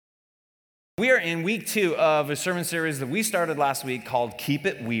We are in week 2 of a sermon series that we started last week called Keep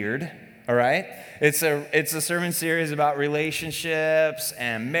It Weird, all right? It's a sermon series about relationships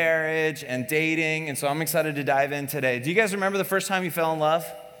and marriage and dating, and so I'm excited to dive in today. Do you guys remember the first time you fell in love?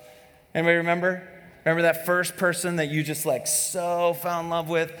 Anybody remember? Remember that first person that you just so fell in love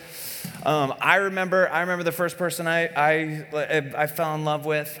with? I remember the first person I fell in love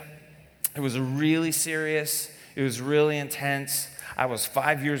with. It was really serious. It was really intense. I was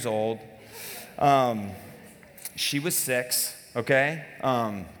 5 years old. She was 6, okay?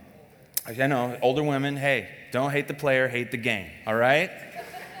 I know, older women, hey, don't hate the player, hate the game, all right?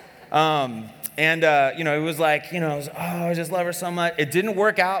 It was I just love her so much. It didn't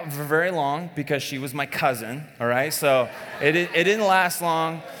work out for very long because she was my cousin, all right? So it didn't last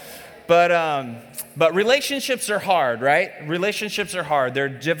long. But relationships are hard, right? Relationships are hard. They're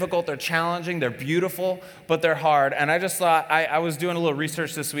difficult, they're challenging, they're beautiful, but they're hard. And I just thought, I was doing a little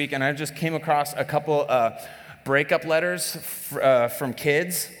research this week, and I just came across a couple breakup letters from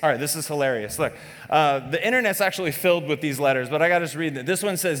kids. All right, this is hilarious. Look, the internet's actually filled with these letters, but I got to just read it. This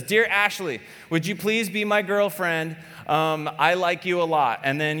one says, "Dear Ashley, would you please be my girlfriend? I like you a lot."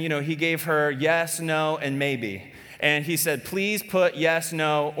 And then, he gave her yes, no, and maybe. And he said, "Please put yes,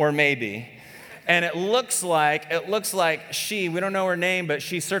 no, or maybe." And it looks like we don't know her name, but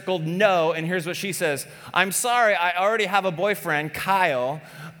she circled no, and here's what she says: "I'm sorry, I already have a boyfriend, Kyle,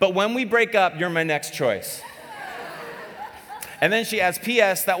 but when we break up, you're my next choice." And then she adds,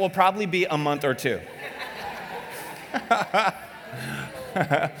 "P.S., that will probably be a month or 2.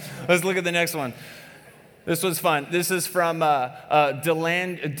 Let's look at the next one. This was fun. This is from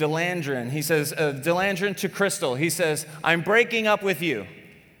Delandrin. He says, Delandrin to Crystal. He says, "I'm breaking up with you.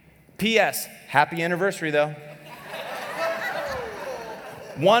 P.S., happy anniversary, though."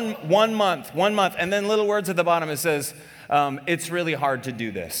 One month. And then little words at the bottom. It says, "It's really hard to do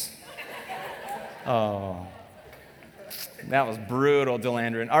this." Oh, that was brutal,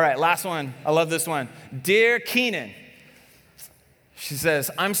 Delandrin. All right, last one. I love this one. Dear Keenan. She says,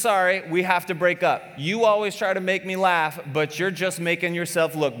 "I'm sorry, we have to break up. You always try to make me laugh, but you're just making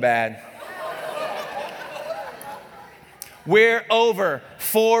yourself look bad. We're over,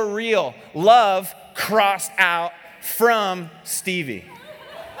 for real. Love crossed out from Stevie."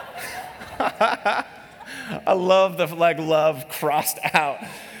 I love the love crossed out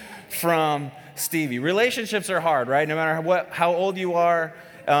from Stevie. Relationships are hard, right? No matter how old you are,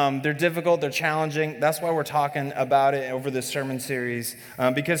 they're difficult, they're challenging. That's why we're talking about it over this sermon series.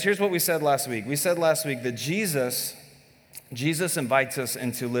 Because here's what we said last week. We said last week that Jesus invites us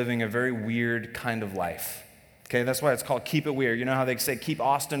into living a very weird kind of life. Okay, that's why it's called Keep It Weird. You know how they say keep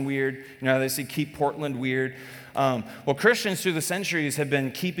Austin weird? You know how they say keep Portland weird? Well, Christians through the centuries have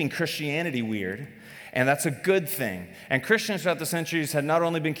been keeping Christianity weird. And that's a good thing. And Christians throughout the centuries have not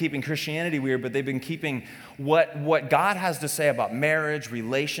only been keeping Christianity weird, but they've been keeping what God has to say about marriage,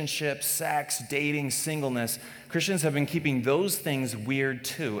 relationships, sex, dating, singleness. Christians have been keeping those things weird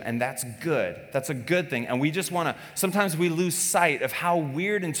too, and that's good. That's a good thing. And we just sometimes we lose sight of how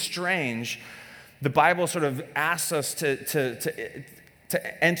weird and strange the Bible sort of asks us to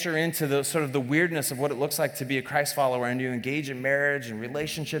enter into the sort of the weirdness of what it looks like to be a Christ follower and to engage in marriage and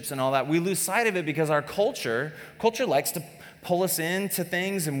relationships and all that. We lose sight of it because our culture likes to pull us into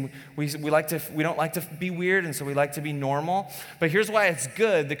things, and we don't like to be weird, and so we like to be normal. But here's why it's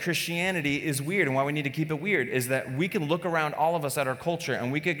good that Christianity is weird, and why we need to keep it weird is that we can look around all of us at our culture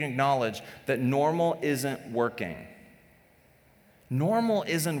and we can acknowledge that normal isn't working. Normal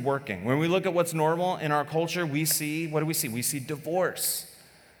isn't working. When we look at what's normal in our culture, what do we see? We see divorce.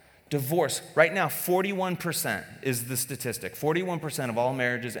 Divorce. Right now, 41% is the statistic. 41% of all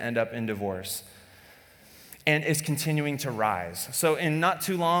marriages end up in divorce. And it's continuing to rise. So in not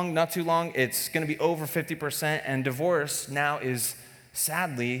too long, it's going to be over 50%, and divorce now is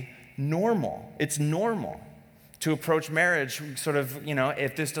sadly normal. It's normal to approach marriage sort of,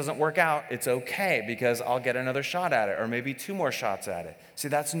 if this doesn't work out, it's okay because I'll get another shot at it, or maybe 2 more shots at it. See,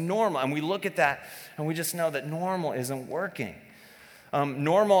 that's normal. And we look at that and we just know that normal isn't working.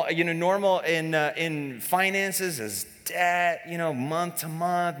 Normal in finances is debt, month to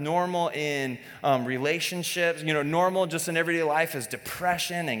month. Normal in relationships, normal just in everyday life is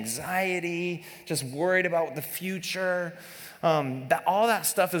depression, anxiety, just worried about the future. All that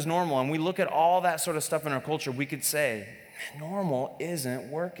stuff is normal, and we look at all that sort of stuff in our culture, we could say, normal isn't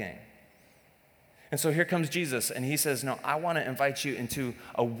working. And so here comes Jesus, and he says, no, I want to invite you into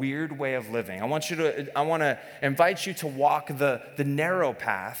a weird way of living. I want to invite you to walk the narrow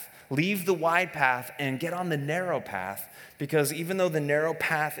path, leave the wide path, and get on the narrow path, because even though the narrow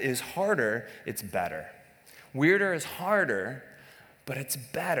path is harder, it's better. Weirder is harder, but it's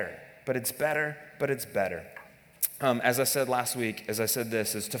better. but it's better, but it's better. As I said last week, as I said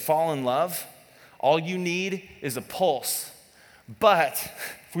this, is to fall in love, all you need is a pulse. But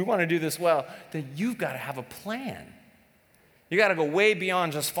if we want to do this well, then you've got to have a plan. You got to go way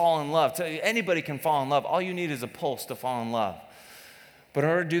beyond just fall in love. Anybody can fall in love. All you need is a pulse to fall in love. But in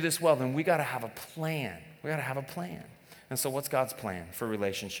order to do this well, then we got to have a plan. We got to have a plan. And so what's God's plan for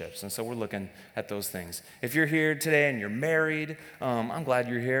relationships? And so we're looking at those things. If you're here today and you're married, I'm glad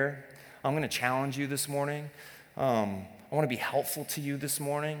you're here. I'm going to challenge you this morning. I want to be helpful to you this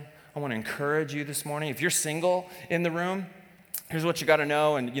morning. I want to encourage you this morning. If you're single in the room, here's what you got to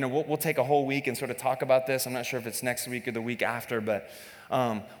know. And, we'll take a whole week and sort of talk about this. I'm not sure if it's next week or the week after, but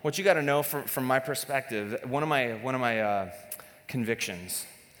what you got to know from my perspective, one of my convictions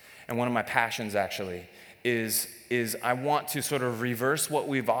and one of my passions actually is I want to sort of reverse what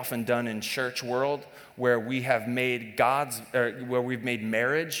we've often done in church world, where we have made where we've made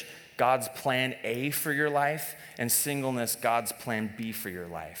marriage God's plan A for your life and singleness God's plan B for your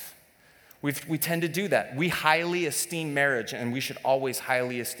life. We tend to do that. We highly esteem marriage, and we should always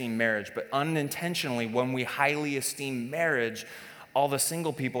highly esteem marriage. But unintentionally, when we highly esteem marriage, all the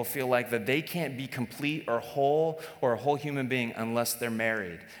single people feel like that they can't be complete or a whole human being unless they're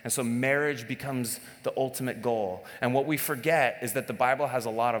married. And so marriage becomes the ultimate goal. And what we forget is that the Bible has a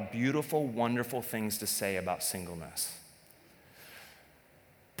lot of beautiful, wonderful things to say about singleness.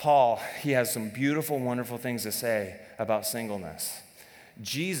 Paul, he has some beautiful, wonderful things to say about singleness.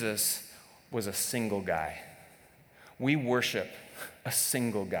 Jesus was a single guy. We worship a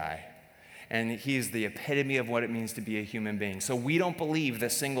single guy. And he's the epitome of what it means to be a human being. So we don't believe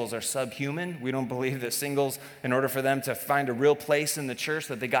that singles are subhuman. We don't believe that singles, in order for them to find a real place in the church,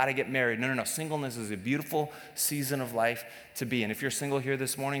 that they got to get married. No. Singleness is a beautiful season of life to be. And if you're single here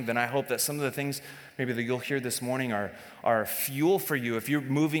this morning, then I hope that some of the things maybe that you'll hear this morning are fuel for you. If you're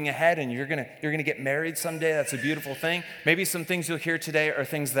moving ahead and you're gonna get married someday, that's a beautiful thing. Maybe some things you'll hear today are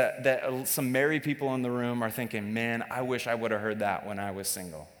things that some married people in the room are thinking, man, I wish I would have heard that when I was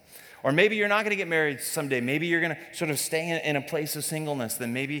single. Or maybe you're not going to get married someday. Maybe you're going to sort of stay in a place of singleness.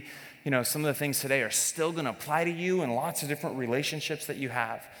 Then maybe, some of the things today are still going to apply to you in lots of different relationships that you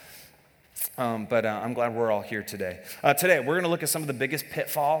have. But I'm glad we're all here today. Today, we're going to look at some of the biggest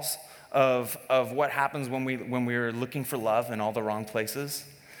pitfalls of what happens when we're looking for love in all the wrong places.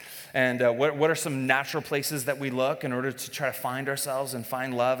 And what are some natural places that we look in order to try to find ourselves and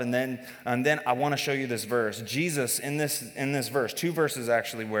find love? And then I want to show you this verse. Jesus, in this verse, 2 verses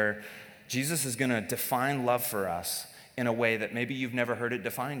actually, where Jesus is going to define love for us in a way that maybe you've never heard it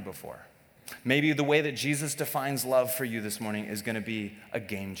defined before. Maybe the way that Jesus defines love for you this morning is going to be a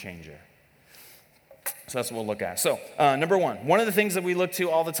game changer. So that's what we'll look at. So number one of the things that we look to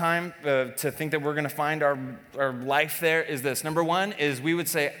all the time to think that we're going to find our life there is this. Number one is we would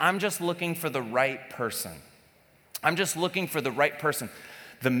say, I'm just looking for the right person. I'm just looking for the right person.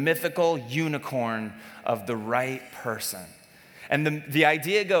 The mythical unicorn of the right person. And the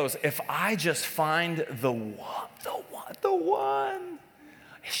idea goes, if I just find the one.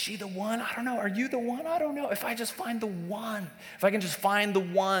 Is she the one? I don't know. Are you the one? I don't know. If I just find the one, if I can just find the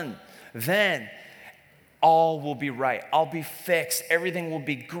one, then all will be right. I'll be fixed. Everything will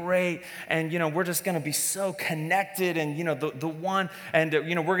be great. And, we're just going to be so connected. And, the one, and,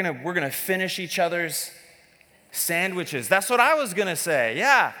 we're going to finish each other's sandwiches. That's what I was going to say.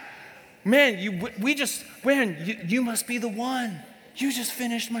 Yeah. Man, you must be the one. You just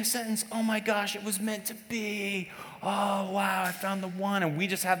finished my sentence. Oh my gosh, it was meant to be. Oh, wow, I found the one. And we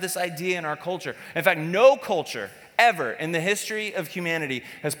just have this idea in our culture. In fact, no culture ever in the history of humanity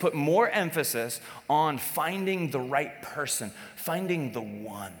has put more emphasis on finding the right person, finding the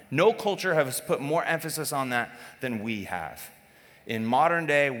one. No culture has put more emphasis on that than we have. In modern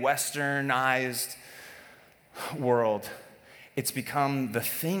day, westernized world, it's become the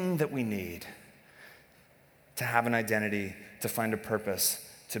thing that we need to have an identity, to find a purpose,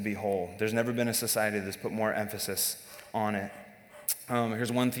 to be whole. There's never been a society that's put more emphasis on it.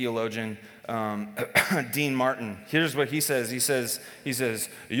 Here's one theologian, Dean Martin. Here's what he says. He says,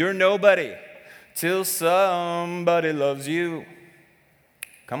 you're nobody till somebody loves you.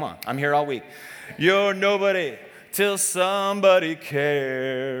 Come on, I'm here all week. You're nobody till somebody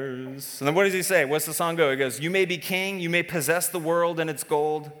cares. And then what does he say? What's the song go? He goes, you may be king, you may possess the world and its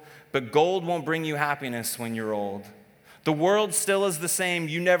gold, but gold won't bring you happiness when you're old. The world still is the same,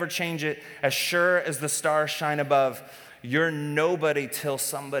 you never change it, as sure as the stars shine above. You're nobody till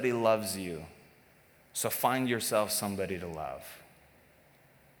somebody loves you. So find yourself somebody to love.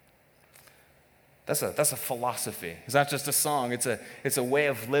 That's a philosophy. It's not just a song, it's a way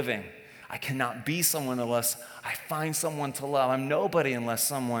of living. I cannot be someone unless I find someone to love. I'm nobody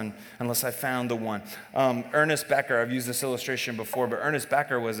unless I found the one. Ernest Becker, I've used this illustration before, but Ernest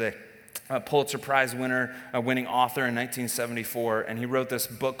Becker was a Pulitzer Prize winner, a winning author in 1974, and he wrote this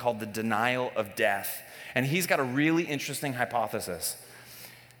book called The Denial of Death. And he's got a really interesting hypothesis.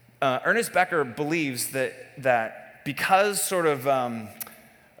 Ernest Becker believes that because sort of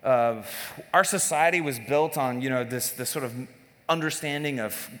our society was built on, this sort of understanding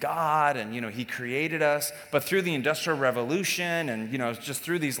of God, and, he created us, but through the Industrial Revolution and, just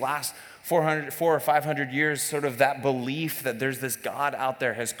through these last 400 or 500 years, sort of that belief that there's this God out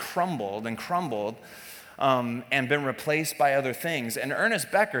there has crumbled and been replaced by other things. And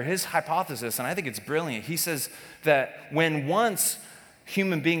Ernest Becker, his hypothesis, and I think it's brilliant, he says that when once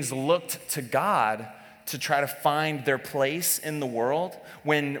human beings looked to God to try to find their place in the world,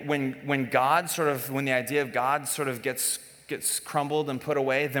 when the idea of God sort of gets crumbled and put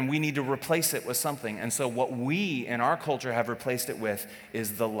away, then we need to replace it with something. And so what we in our culture have replaced it with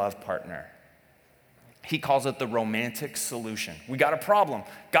is the love partner. He calls it the romantic solution. We got a problem.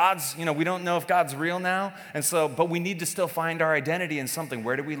 We don't know if God's real now, but we need to still find our identity in something.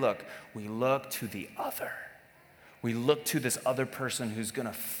 Where do we look? We look to the other. We look to this other person who's going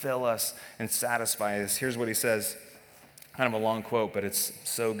to fill us and satisfy us. Here's what he says, kind of a long quote, but it's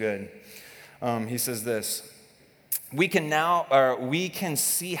so good. He says this: We can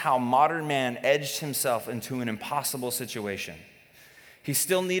see how modern man edged himself into an impossible situation. He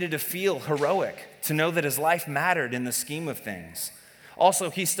still needed to feel heroic, to know that his life mattered in the scheme of things.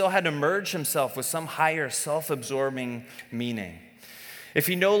 Also, he still had to merge himself with some higher self-absorbing meaning. If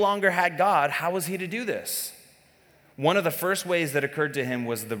he no longer had God, how was he to do this? One of the first ways that occurred to him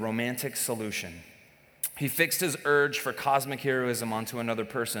was the romantic solution. He fixed his urge for cosmic heroism onto another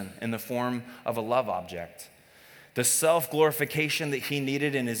person in the form of a love object. The self-glorification that he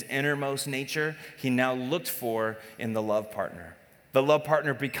needed in his innermost nature, he now looked for in the love partner. The love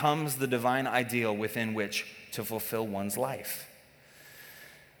partner becomes the divine ideal within which to fulfill one's life.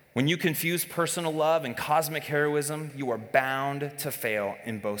 When you confuse personal love and cosmic heroism, you are bound to fail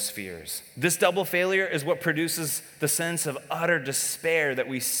in both spheres. This double failure is what produces the sense of utter despair that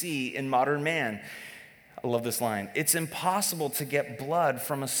we see in modern man. I love this line. It's impossible to get blood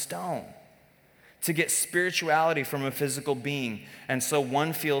from a stone, to get spirituality from a physical being, and so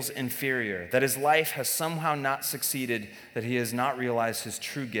one feels inferior, that his life has somehow not succeeded, that he has not realized his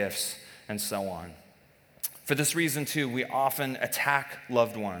true gifts, and so on. For this reason, too, we often attack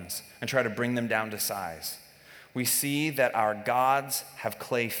loved ones and try to bring them down to size. We see that our gods have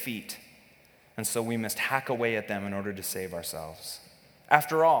clay feet, and so we must hack away at them in order to save ourselves.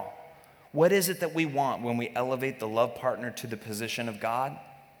 After all, what is it that we want when we elevate the love partner to the position of God?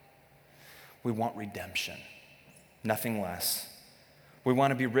 We want redemption, nothing less. We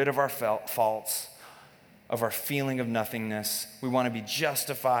want to be rid of our faults, of our feeling of nothingness. We want to be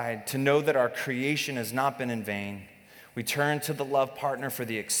justified, to know that our creation has not been in vain. We turn to the love partner for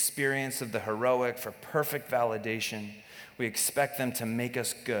the experience of the heroic, for perfect validation. We expect them to make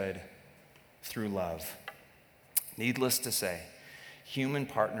us good through love. Needless to say, human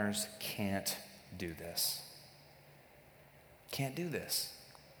partners can't do this. Can't do this.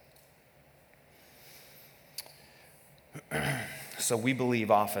 So we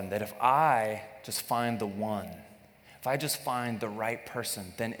believe often that if I just find the one, if I just find the right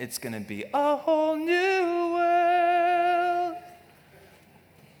person, then it's going to be a whole new world,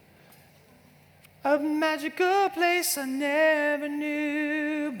 a magical place I never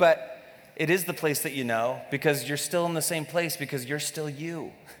knew. But it is the place that you know, because you're still in the same place, because you're still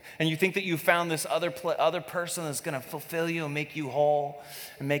you. And you think that you found this other person that's going to fulfill you and make you whole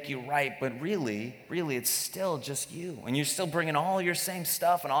and make you right. But really, it's still just you. And you're still bringing all your same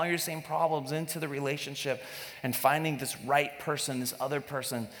stuff and all your same problems into the relationship. And finding this right person, this other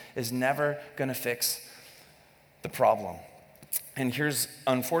person, is never going to fix the problem. And here's,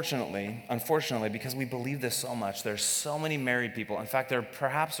 unfortunately, because we believe this so much, there's so many married people. In fact, there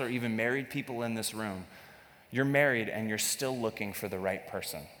perhaps are even married people in this room. You're married and you're still looking for the right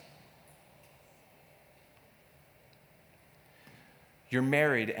person. You're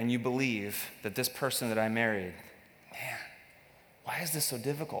married and you believe that this person that I married, man, why is this so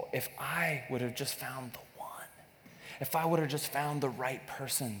difficult? If I would have just found the one, if I would have just found the right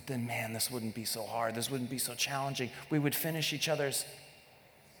person, then man, this wouldn't be so hard. This wouldn't be so challenging. We would finish each other's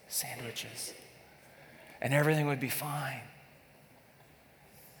sandwiches and everything would be fine.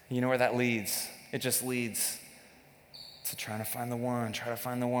 You know where that leads? It just leads to trying to find the one, try to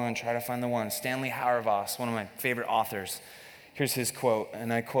find the one, try to find the one. Stanley Hauerwas, one of my favorite authors, here's his quote,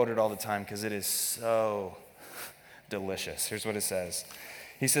 and I quote it all the time because it is so delicious. Here's what it says.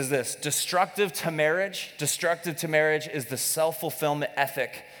 He says this, destructive to marriage is the self-fulfillment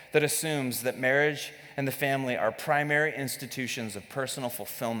ethic that assumes that marriage and the family are primary institutions of personal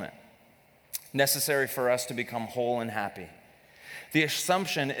fulfillment, necessary for us to become whole and happy. The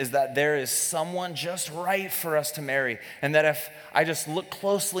assumption is that there is someone just right for us to marry, and that if I just look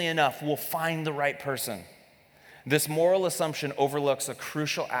closely enough, we'll find the right person. This moral assumption overlooks a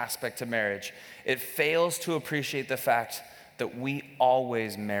crucial aspect to marriage. It fails to appreciate the fact that we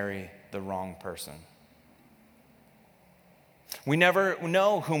always marry the wrong person. We never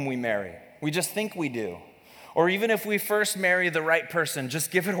know whom we marry. We just think we do. Or even if we first marry the right person,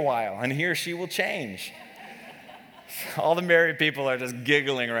 just give it a while and he or she will change. All the married people are just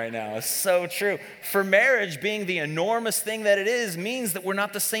giggling right now. It's so true. For marriage, being the enormous thing that it is, means that we're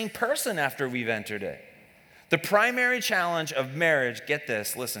not the same person after we've entered it. The primary challenge of marriage, get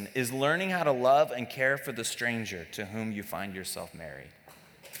this, listen, is learning how to love and care for the stranger to whom you find yourself married.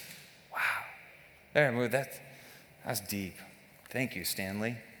 Wow. That's deep. Thank you,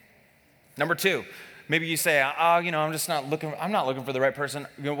 Stanley. Number 2, maybe you say, I'm not looking for the right person.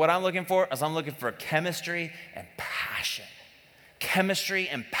 What I'm looking for chemistry and passion. Chemistry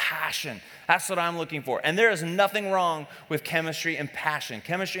and passion. That's what I'm looking for. And there is nothing wrong with chemistry and passion.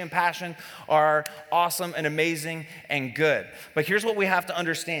 Chemistry and passion are awesome and amazing and good. But here's what we have to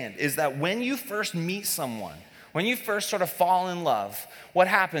understand is that when you first meet someone, when you first sort of fall in love, what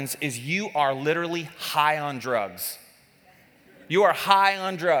happens is you are literally high on drugs. You are high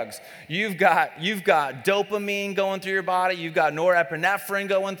on drugs. You've got dopamine going through your body. You've got norepinephrine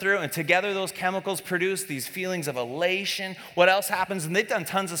going through. And together those chemicals produce these feelings of elation. What else happens? And they've done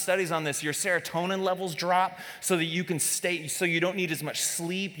tons of studies on this. Your serotonin levels drop so that you don't need as much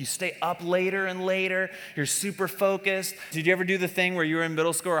sleep. You stay up later and later. You're super focused. Did you ever do the thing where you were in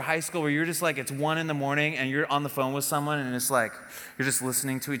middle school or high school where you're just like, it's 1 a.m. and you're on the phone with someone and it's like, you're just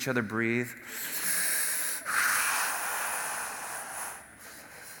listening to each other breathe?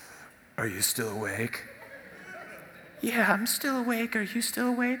 Are you still awake? Yeah, I'm still awake. Are you still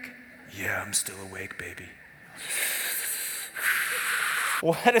awake? Yeah, I'm still awake, baby.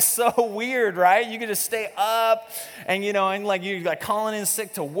 Well, that is so weird, right? You can just stay up and, you're like calling in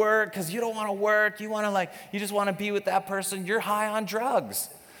sick to work because you don't want to work. You just want to be with that person. You're high on drugs.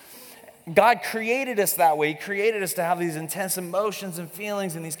 God created us that way. He created us to have these intense emotions and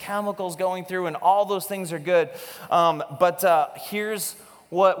feelings and these chemicals going through, and all those things are good. But here's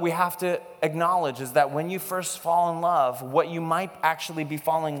what we have to acknowledge is that when you first fall in love, what you might actually be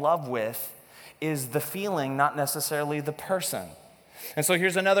falling in love with is the feeling, not necessarily the person. And so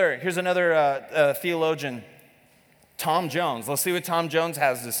here's another theologian, Tom Jones. Let's see what Tom Jones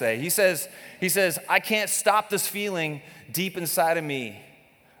has to say. He says, I can't stop this feeling deep inside of me.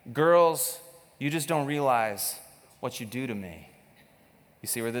 Girls, you just don't realize what you do to me. You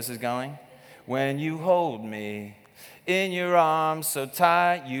see where this is going? When you hold me in your arms so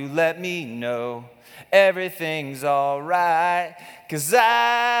tight, you let me know everything's all right. 'Cause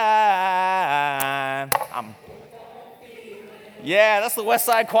yeah, that's the West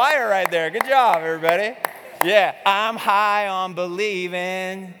Side Choir right there. Good job, everybody. Yeah, I'm high on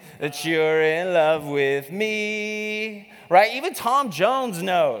believing that you're in love with me. Right? Even Tom Jones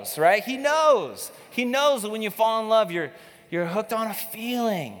knows, right? He knows that when you fall in love, you're hooked on a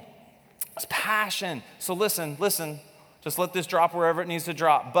feeling. It's passion. So listen. Just let this drop wherever it needs to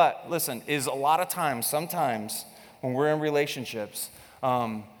drop. But listen, sometimes when we're in relationships,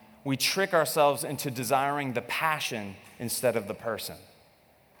 we trick ourselves into desiring the passion instead of the person.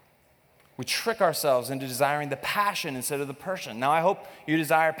 We trick ourselves into desiring the passion instead of the person. Now, I hope you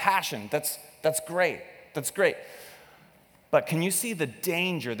desire passion. That's great. That's great. But can you see the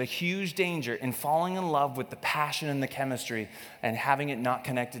danger, the huge danger in falling in love with the passion and the chemistry and having it not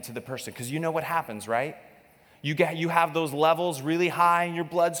connected to the person? Because you know what happens, right? You have those levels really high in your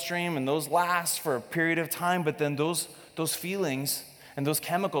bloodstream, and those last for a period of time, but then those feelings and those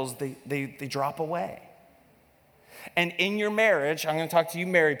chemicals, they drop away. And in your marriage, I'm going to talk to you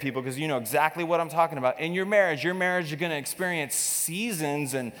married people because you know exactly what I'm talking about. In your marriage, you're going to experience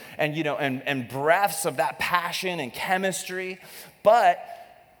seasons and breaths of that passion and chemistry, but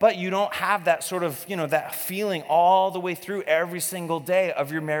you don't have that sort of, that feeling all the way through every single day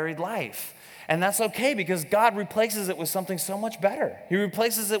of your married life. And that's okay because God replaces it with something so much better. He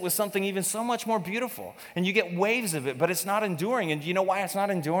replaces it with something even so much more beautiful. And you get waves of it, but it's not enduring. And do you know why it's not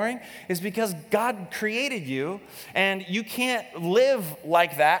enduring? It's because God created you, and you can't live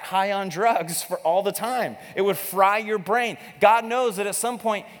like that, high on drugs for all the time. It would fry your brain. God knows that at some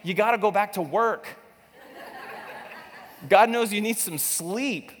point you got to go back to work. God knows you need some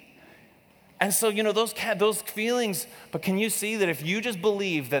sleep. And so, those feelings, but can you see that if you just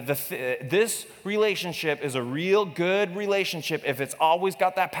believe that this relationship is a real good relationship, if it's always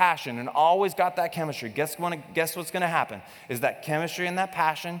got that passion and always got that chemistry, guess what's going to happen? Is that chemistry and that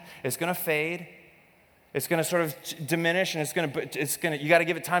passion is going to fade. It's going to sort of diminish, and you got to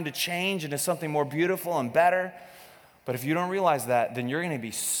give it time to change into something more beautiful and better. But if you don't realize that, then you're going to be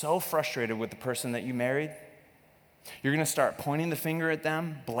so frustrated with the person that you married. You're going to start pointing the finger at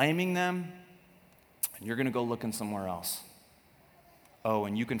them, blaming them. You're going to go looking somewhere else. Oh,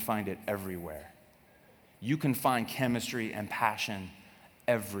 and you can find it everywhere. You can find chemistry and passion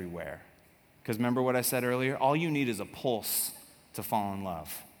everywhere. Because remember what I said earlier? All you need is a pulse to fall in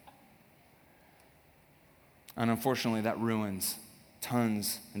love. And unfortunately, that ruins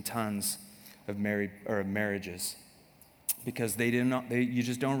tons and tons of marriages. Because you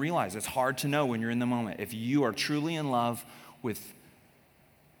just don't realize. It's hard to know when you're in the moment. If you are truly in love with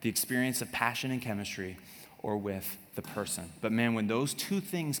the experience of passion and chemistry, or with the person. But man, when those two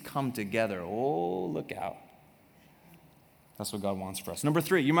things come together, oh, look out. That's what God wants for us. Number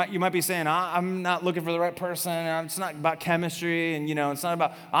 3, you might be saying, I'm not looking for the right person. It's not about chemistry, and it's not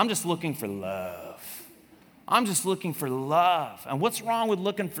about, I'm just looking for love. I'm just looking for love. And what's wrong with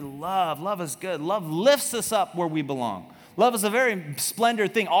looking for love? Love is good. Love lifts us up where we belong. Love is a very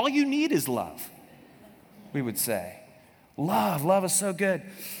splendid thing. All you need is love, we would say. Love is so good.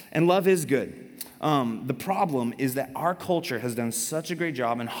 And love is good. The problem is that our culture has done such a great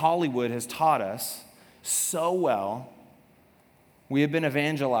job, and Hollywood has taught us so well. We have been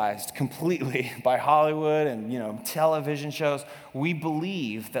evangelized completely by Hollywood and television shows. We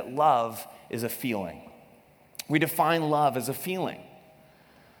believe that love is a feeling. We define love as a feeling.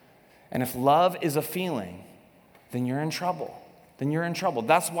 And if love is a feeling, then you're in trouble.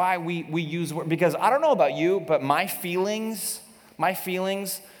 That's why we use words, because I don't know about you, but my feelings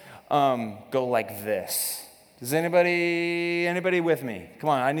go like this. Does anybody with me? Come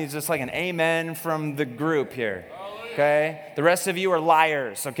on, I need just like an amen from the group here, okay? The rest of you are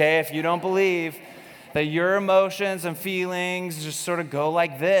liars, okay? If you don't believe that your emotions and feelings just sort of go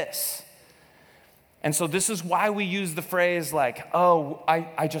like this. And so this is why we use the phrase like, oh,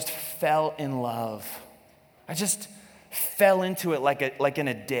 I just fell in love. I just fell into it like in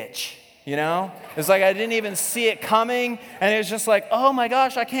a ditch, It's like I didn't even see it coming, and it was just like, oh my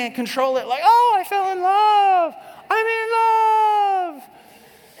gosh, I can't control it. Like, oh, I fell in love. I'm in love.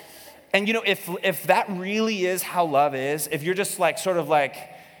 And if that really is how love is, if you're just like sort of like,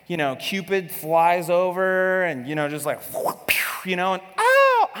 Cupid flies over and, just like, and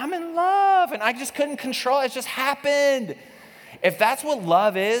oh, I'm in love, and I just couldn't control it. It just happened. If that's what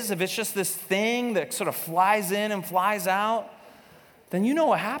love is, if it's just this thing that sort of flies in and flies out, then you know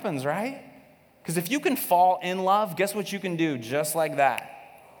what happens, right? Because if you can fall in love, guess what you can do just like that?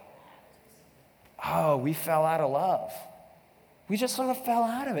 Oh, we fell out of love. We just sort of fell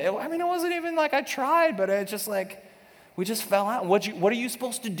out of it. I mean, it wasn't even like I tried, but it just like, we just fell out. What are you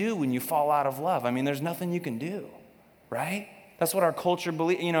supposed to do when you fall out of love? I mean, there's nothing you can do, right? That's what our culture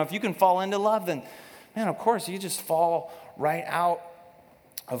believes. If you can fall into love, then, man, of course, you just fall right out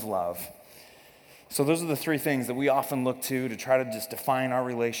of love. So those are the 3 things that we often look to try to just define our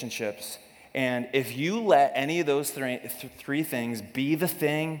relationships. And if you let any of those three things be the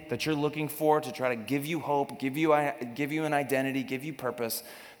thing that you're looking for to try to give you hope, give you an identity, give you purpose,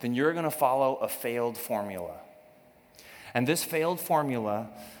 then you're going to follow a failed formula. And this failed formula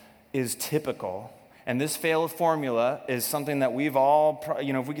is typical. And this failed formula is something that we've all,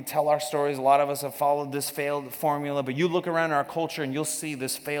 if we could tell our stories, a lot of us have followed this failed formula. But you look around our culture and you'll see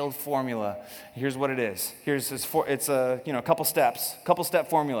this failed formula. Here's what it is. It's a couple steps, couple-step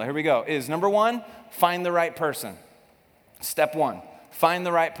formula. Here we go. Is number 1, find the right person. Step 1, find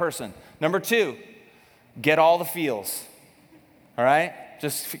the right person. Number 2, get all the feels. All right?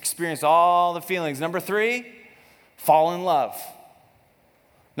 Just experience all the feelings. Number 3, fall in love.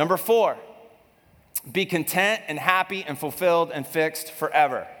 Number 4, be content and happy and fulfilled and fixed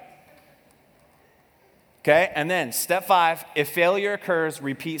forever. Okay? And then step 5, if failure occurs,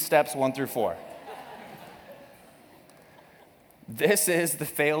 repeat steps 1 through 4. This is the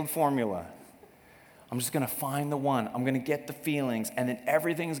failed formula. I'm just going to find the one. I'm going to get the feelings, and then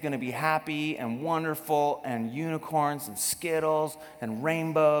everything's going to be happy and wonderful and unicorns and Skittles and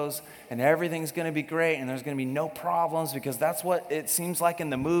rainbows, and everything's going to be great, and there's going to be no problems because that's what it seems like in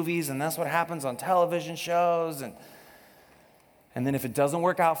the movies, and that's what happens on television shows. And then if it doesn't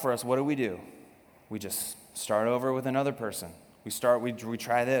work out for us, what do? We just start over with another person. We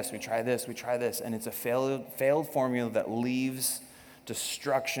try this, we try this, and it's a failed formula that leaves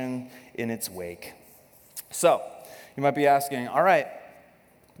destruction in its wake. So, you might be asking, all right,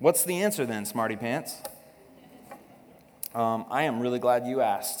 What's the answer then, smarty pants? I am really glad you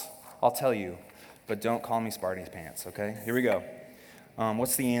asked. I'll tell you, but don't call me smarty pants, okay? Here we go.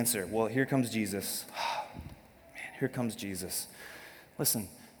 What's the answer? Well, here comes Jesus. Man, here comes Jesus. Listen,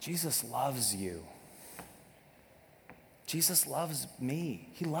 Jesus loves you. Jesus loves me.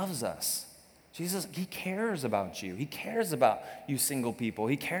 He loves us. Jesus, he cares about you. He cares about you single people.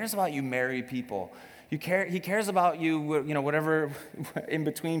 He cares about you married people. He cares about you, whatever, in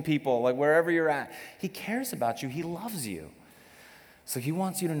between people, like wherever you're at. He cares about you. He loves you. So he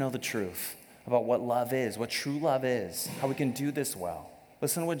wants you to know the truth about what love is, what true love is, how we can do this well.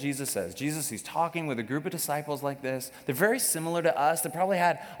 Listen to what Jesus says. Jesus, he's talking with a group of disciples like this. They're very similar to us. They probably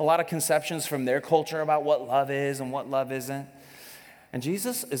had a lot of conceptions from their culture about what love is and what love isn't. And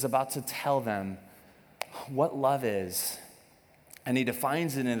Jesus is about to tell them what love is. And he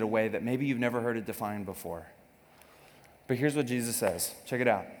defines it in a way that maybe you've never heard it defined before. But here's what Jesus says. Check it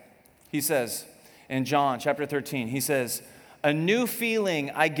out. He says in John chapter 13, he says, "A new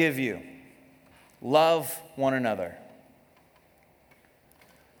feeling I give you. Love one another."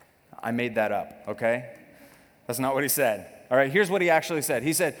 I made that up, okay? That's not what he said. All right, here's what he actually said.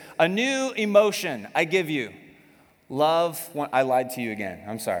 He said, "A new emotion I give you. Love one." I lied to you again.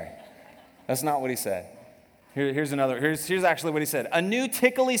 I'm sorry. That's not what he said. Here's actually what he said. "A new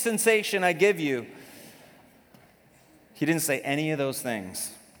tickly sensation I give you." He didn't say any of those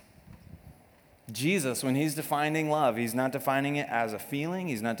things. Jesus, when he's defining love, he's not defining it as a feeling.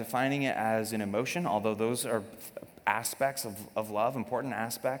 He's not defining it as an emotion, although those are aspects of love, important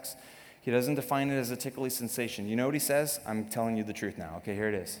aspects. He doesn't define it as a tickly sensation. You know what he says? I'm telling you the truth now. Okay, here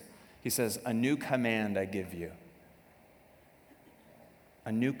it is. He says, "A new command I give you."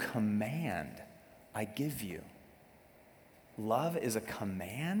 A new command I give you. Love is a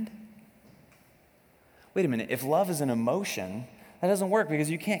command? Wait a minute. If love is an emotion, that doesn't work because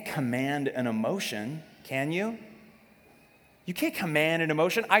you can't command an emotion, can you? You can't command an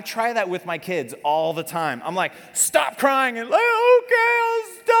emotion. I try that with my kids all the time. I'm like, "Stop crying," and like, "Okay, I'll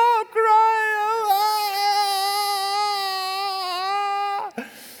stop crying.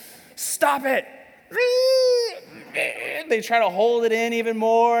 Stop it." They try to hold it in even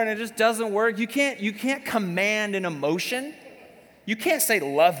more, and it just doesn't work. You can't command an emotion. You can't say,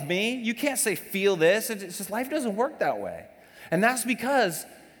 "Love me." You can't say, "Feel this." It's just life doesn't work that way. And that's because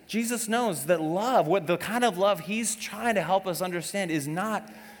Jesus knows that love, what the kind of love he's trying to help us understand, is not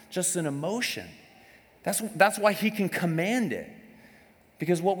just an emotion. That's why he can command it.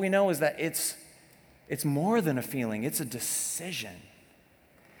 Because what we know is that it's more than a feeling. It's a decision.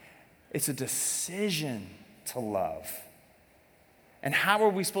 It's a decision to love. And how are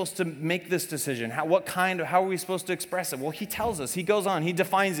we supposed to make this decision? How are we supposed to express it? Well, he tells us. He goes on. He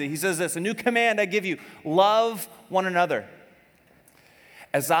defines it. He says this, "A new command I give you, love one another.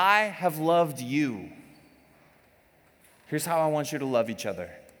 As I have loved you." Here's how I want you to love each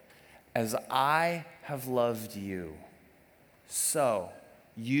other. "As I have loved you, so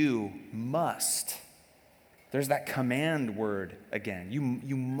you must." There's that command word again. You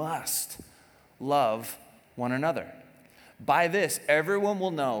must love one another. "By this, everyone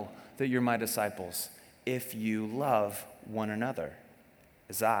will know that you're my disciples, if you love one another,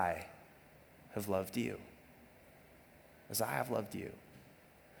 as I have loved you." As I have loved you.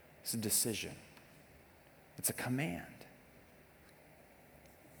 It's a decision. It's a command.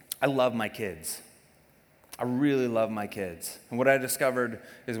 I love my kids. I really love my kids. And what I discovered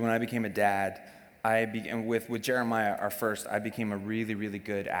is when I became a dad, with Jeremiah, our first, I became a really, really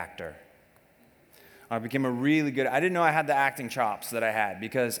good actor. I didn't know I had the acting chops that I had,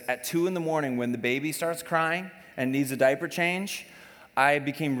 because at 2 a.m, when the baby starts crying and needs a diaper change, I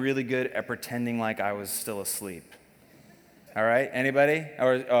became really good at pretending like I was still asleep. All right, anybody?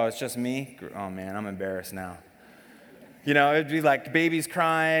 Oh, it's just me? Oh man, I'm embarrassed now. It'd be like baby's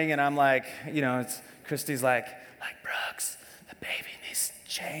crying and I'm like, Christy's like, "Brooks, the baby needs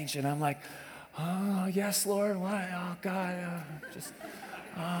change." And I'm like, "Oh, yes, Lord, why? Oh God,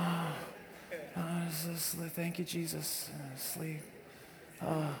 thank you, Jesus. Sleep.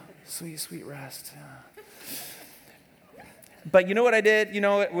 Oh, sweet rest." But you know what I did? You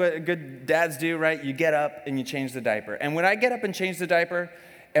know what good dads do, right? You get up and you change the diaper. And when I get up and change the diaper,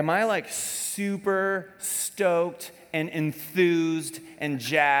 am I like super stoked and enthused and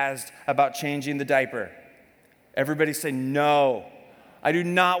jazzed about changing the diaper? Everybody say, "No. I do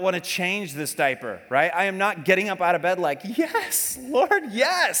not want to change this diaper," right? I am not getting up out of bed like, "Yes, Lord,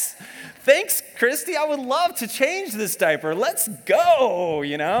 yes. Thanks, Christy. I would love to change this diaper. Let's go,"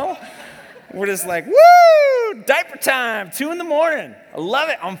 We're just like, "Woo, diaper time, 2 a.m. I love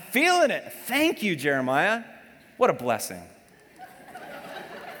it. I'm feeling it. Thank you, Jeremiah." What a blessing.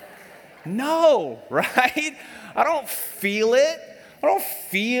 No, right? I don't feel it. I don't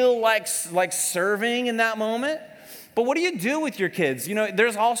feel like serving in that moment. But what do you do with your kids?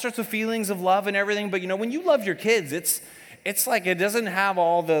 There's all sorts of feelings of love and everything, but when you love your kids, it's like it doesn't have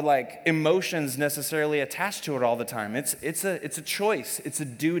all the emotions necessarily attached to it all the time. It's a choice, it's a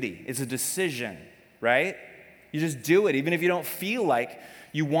duty, it's a decision, right? You just do it, even if you don't feel like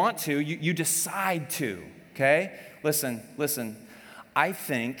you want to, you decide to, okay? Listen, I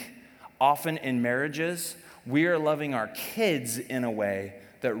think often in marriages, we are loving our kids in a way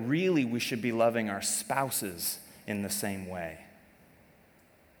that really we should be loving our spouses in the same way.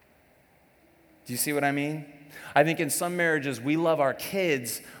 Do you see what I mean? I think in some marriages, we love our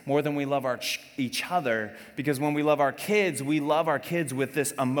kids more than we love each other, because when we love our kids with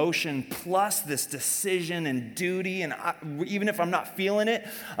this emotion plus this decision and duty, and even if I'm not feeling it,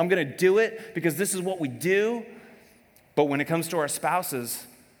 I'm going to do it because this is what we do. But when it comes to our spouses,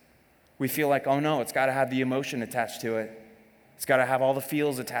 we feel like, oh no, it's got to have the emotion attached to it. It's got to have all the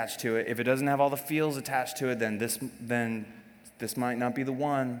feels attached to it. If it doesn't have all the feels attached to it, then this might not be the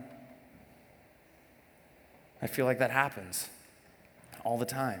one. I feel like that happens all the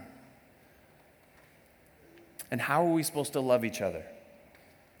time. And how are we supposed to love each other?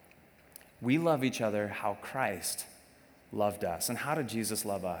 We love each other how Christ loved us. And how did Jesus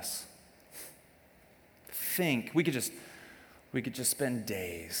love us? We could just spend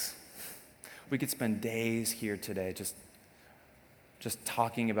days. We could spend days here today just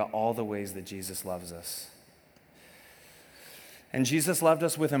talking about all the ways that Jesus loves us. And Jesus loved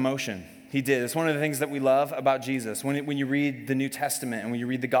us with emotion. He did. It's one of the things that we love about Jesus. When you read the New Testament and when you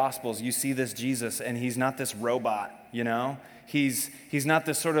read the Gospels, you see this Jesus, and he's not this robot, He's not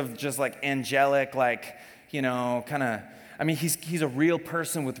this sort of just angelic, he's a real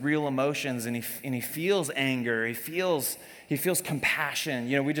person with real emotions, and he feels anger. He feels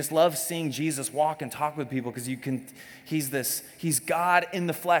compassion. We just love seeing Jesus walk and talk with people because he's God in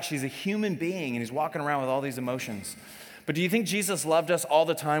the flesh. He's a human being, and he's walking around with all these emotions. But do you think Jesus loved us all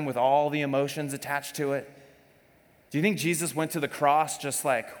the time with all the emotions attached to it? Do you think Jesus went to the cross just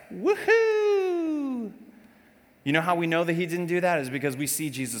woohoo? You know how we know that he didn't do that is because we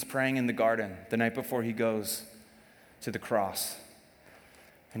see Jesus praying in the garden the night before he goes to the cross.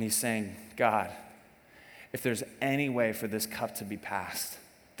 And he's saying, God, if there's any way for this cup to be passed,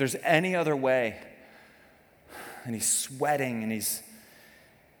 if there's any other way. And he's sweating,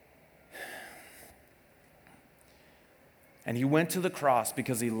 and he went to the cross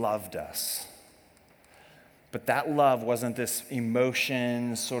because he loved us. But that love wasn't this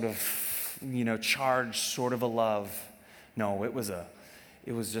emotion, sort of, charged sort of a love. No, it was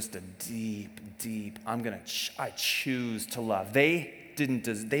just a deep, I choose to love. They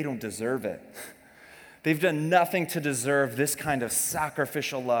don't deserve it. They've done nothing to deserve this kind of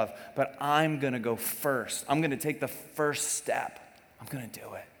sacrificial love, but I'm going to go first. I'm going to take the first step. I'm going to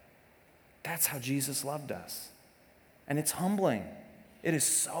do it. That's how Jesus loved us. And it's humbling. It is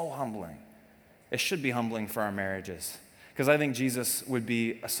so humbling. It should be humbling for our marriages, because I think Jesus would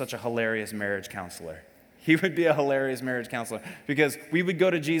be such a hilarious marriage counselor. He would be a hilarious marriage counselor, because we would go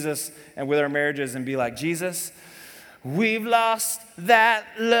to Jesus and with our marriages and be like, Jesus, we've lost that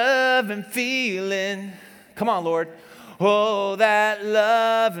love and feeling. Come on, Lord. Oh, that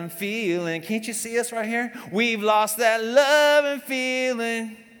love and feeling. Can't you see us right here? We've lost that love and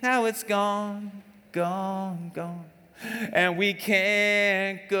feeling. Now it's gone, gone, gone. And we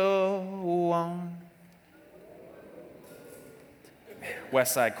can't go on.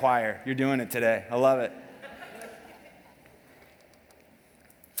 West Side Choir, you're doing it today. I love it.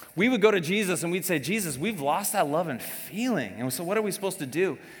 We would go to Jesus and we'd say, Jesus, we've lost that love and feeling. And so what are we supposed to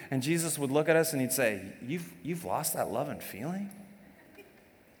do? And Jesus would look at us and he'd say, you've lost that love and feeling?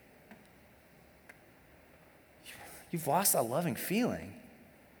 You've lost that loving feeling?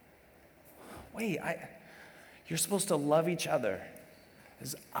 Wait, you're supposed to love each other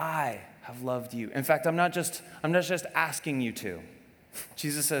as I have loved you. In fact, I'm not just asking you to.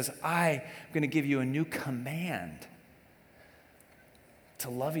 Jesus says, I'm going to give you a new command to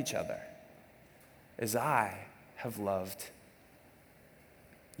love each other as I have loved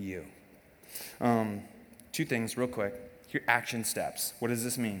you. Two things real quick. Here, action steps. What does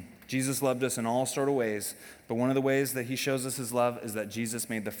this mean? Jesus loved us in all sort of ways, but one of the ways that he shows us his love is that Jesus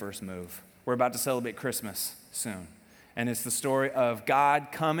made the first move. We're about to celebrate Christmas soon, and it's the story of God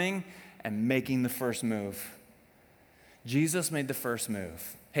coming and making the first move. Jesus made the first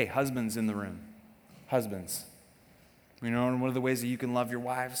move. Hey, husbands in the room. Husbands. One of the ways that you can love your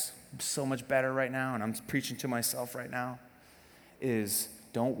wives so much better right now, and I'm preaching to myself right now, is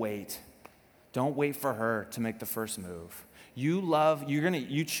don't wait. Don't wait for her to make the first move.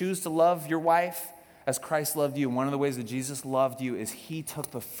 You choose to love your wife as Christ loved you. One of the ways that Jesus loved you is he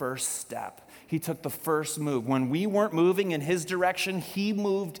took the first step. He took the first move. When we weren't moving in his direction, he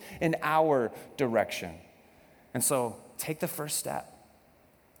moved in our direction. And so take the first step.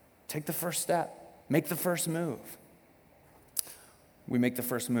 Take the first step. Make the first move. We make the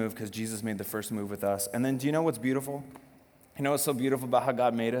first move because Jesus made the first move with us. And then do you know what's beautiful? You know what's so beautiful about how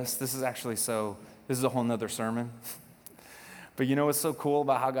God made us? This is a whole nother sermon. But you know what's so cool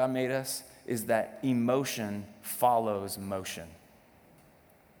about how God made us? Is that emotion follows motion.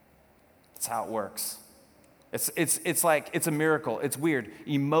 That's how it works. It's like, it's a miracle. It's weird.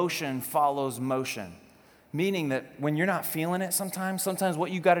 Emotion follows motion. Meaning that when you're not feeling it sometimes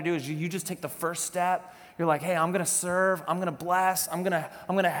what you got to do is you just take the first step. You're like, hey, I'm going to serve, I'm going to bless, I'm going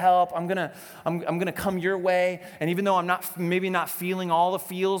to help, I'm going to come your way. And even though I'm maybe not feeling all the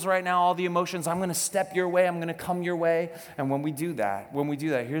feels right now, all the emotions, I'm going to step your way, I'm going to come your way. And when we do that,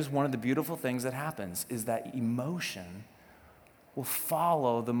 here's one of the beautiful things that happens is that emotion will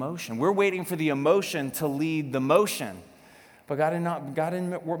follow the motion. We're waiting for the emotion to lead the motion. But God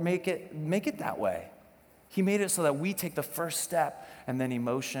didn't make it that way. He made it so that we take the first step and then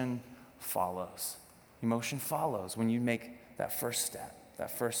emotion follows. Emotion follows when you make that first step.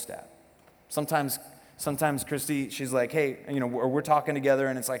 Sometimes Christy, she's like, hey, we're talking together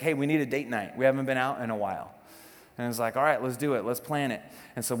and it's like, hey, we need a date night. We haven't been out in a while. And it's like, all right, let's do it. Let's plan it.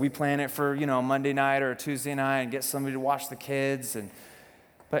 And so we plan it for, Monday night or Tuesday night and get somebody to watch the kids.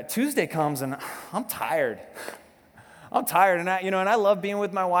 But Tuesday comes and I'm tired. And I love being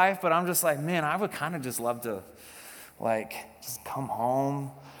with my wife, but I'm just like, man, I would kind of just love to just come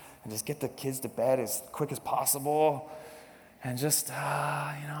home and just get the kids to bed as quick as possible. And just,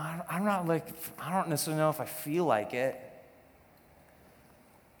 I don't necessarily know if I feel like it.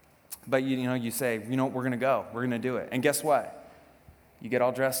 But, you say, we're going to go. We're going to do it. And guess what? You get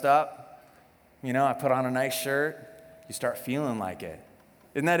all dressed up. I put on a nice shirt. You start feeling like it.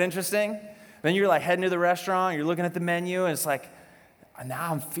 Isn't that interesting? Then you're like heading to the restaurant. You're looking at the menu. And it's like,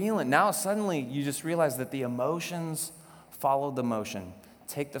 now suddenly you just realize that the emotions followed the motion.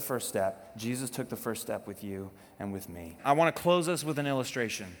 Take the first step. Jesus took the first step with you and with me. I want to close this with an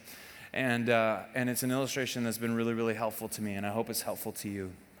illustration. And it's an illustration that's been really, really helpful to me, and I hope it's helpful to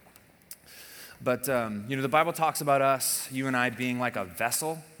you. But, the Bible talks about us, you and I, being like a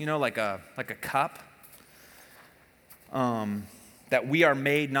vessel, like a cup. That we are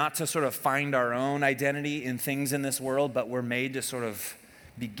made not to sort of find our own identity in things in this world, but we're made to sort of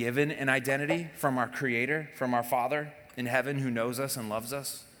be given an identity from our Creator, from our Father in heaven who knows us and loves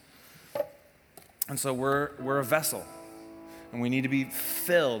us. And so we're a vessel, and we need to be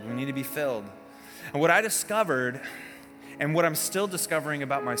filled. And what I discovered, and what I'm still discovering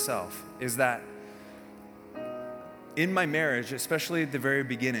about myself, is that in my marriage, especially at the very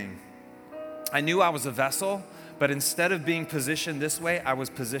beginning, I knew I was a vessel, but instead of being positioned this way, I was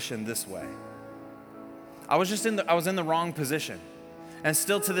positioned this way. I was in the wrong position. And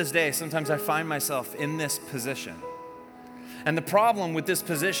still to this day, sometimes I find myself in this position. And the problem with this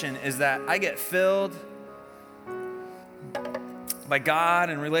position is that I get filled by God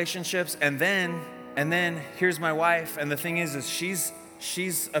and relationships, and then here's my wife, and the thing is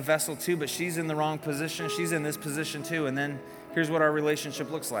she's a vessel too, but she's in the wrong position. She's in this position too, and then here's what our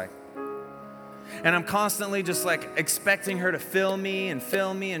relationship looks like. And I'm constantly just like expecting her to fill me, and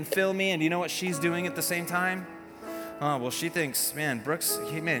you know what she's doing at the same time? Oh, well, she thinks, man, Brooks,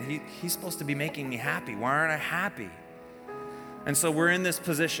 he's supposed to be making me happy. Why aren't I happy? And so we're in this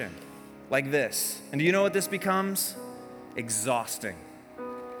position like this. And do you know what this becomes? Exhausting.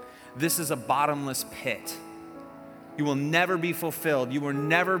 This is a bottomless pit. You will never be fulfilled. You will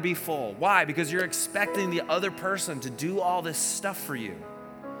never be full. Why? Because you're expecting the other person to do all this stuff for you.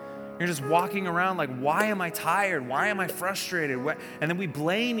 You're just walking around like, why am I tired? Why am I frustrated? And then we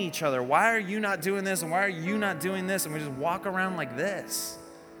blame each other. Why are you not doing this? And why are you not doing this? And we just walk around like this.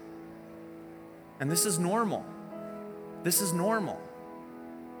 And this is normal. This is normal.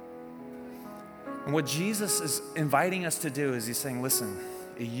 And what Jesus is inviting us to do is he's saying, listen,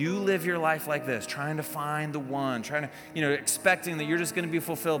 you live your life like this, trying to find the one, expecting that you're just going to be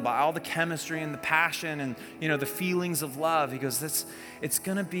fulfilled by all the chemistry and the passion and, the feelings of love. He goes, it's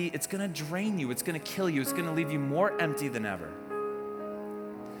going to drain you. It's going to kill you. It's going to leave you more empty than ever.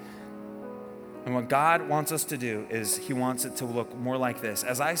 And what God wants us to do is he wants it to look more like this.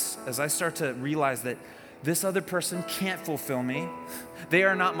 As I start to realize that this other person can't fulfill me, they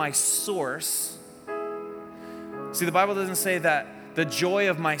are not my source. See, the Bible doesn't say that the joy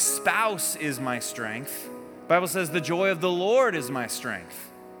of my spouse is my strength. The Bible says the joy of the Lord is my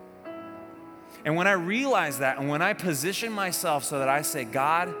strength. And when I realize that, and when I position myself so that I say,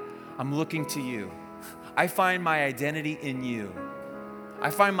 God, I'm looking to you. I find my identity in you. I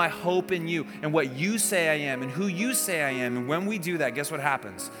find my hope in you and what you say I am and who you say I am. And when we do that, guess what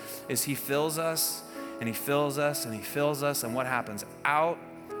happens? Is he fills us and he fills us and he fills us. And what happens? Out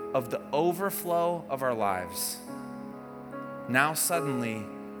of the overflow of our lives, now suddenly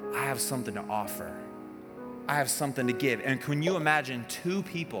I have something to offer. I have something to give. And can you imagine two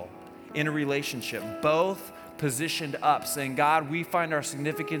people in a relationship, both positioned up, saying, God, we find our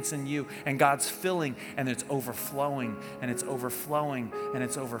significance in you, and God's filling, and it's overflowing, and it's overflowing, and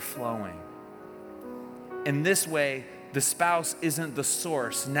it's overflowing. In this way, the spouse isn't the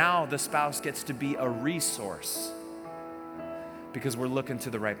source. Now the spouse gets to be a resource because we're looking to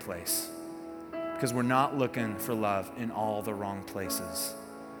the right place, because we're not looking for love in all the wrong places,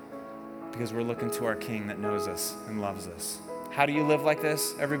 because we're looking to our King that knows us and loves us. How do you live like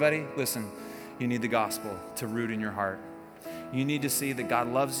this, everybody? Listen, you need the gospel to root in your heart. You need to see that God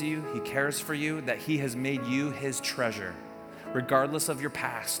loves you, he cares for you, that he has made you his treasure. Regardless of your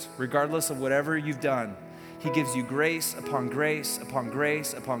past, regardless of whatever you've done, he gives you grace upon grace upon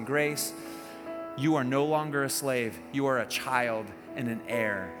grace upon grace. You are no longer a slave. You are a child and an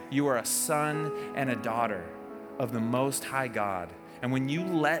heir. You are a son and a daughter of the Most High God. And when you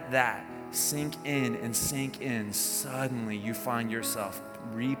let that sink in, suddenly you find yourself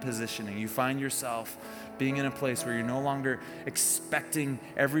repositioning. You find yourself being in a place where you're no longer expecting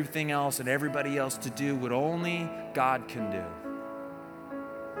everything else and everybody else to do what only God can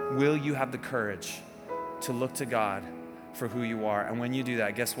do. Will you have the courage to look to God for who you are? And when you do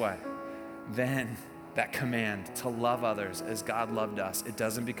that, guess what? Then that command to love others as God loved us, it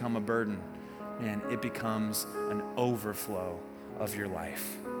doesn't become a burden, and it becomes an overflow of your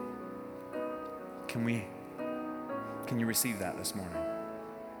life. Can you receive that this morning?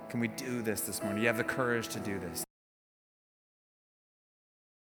 Can we do this morning? Do you have the courage to do this?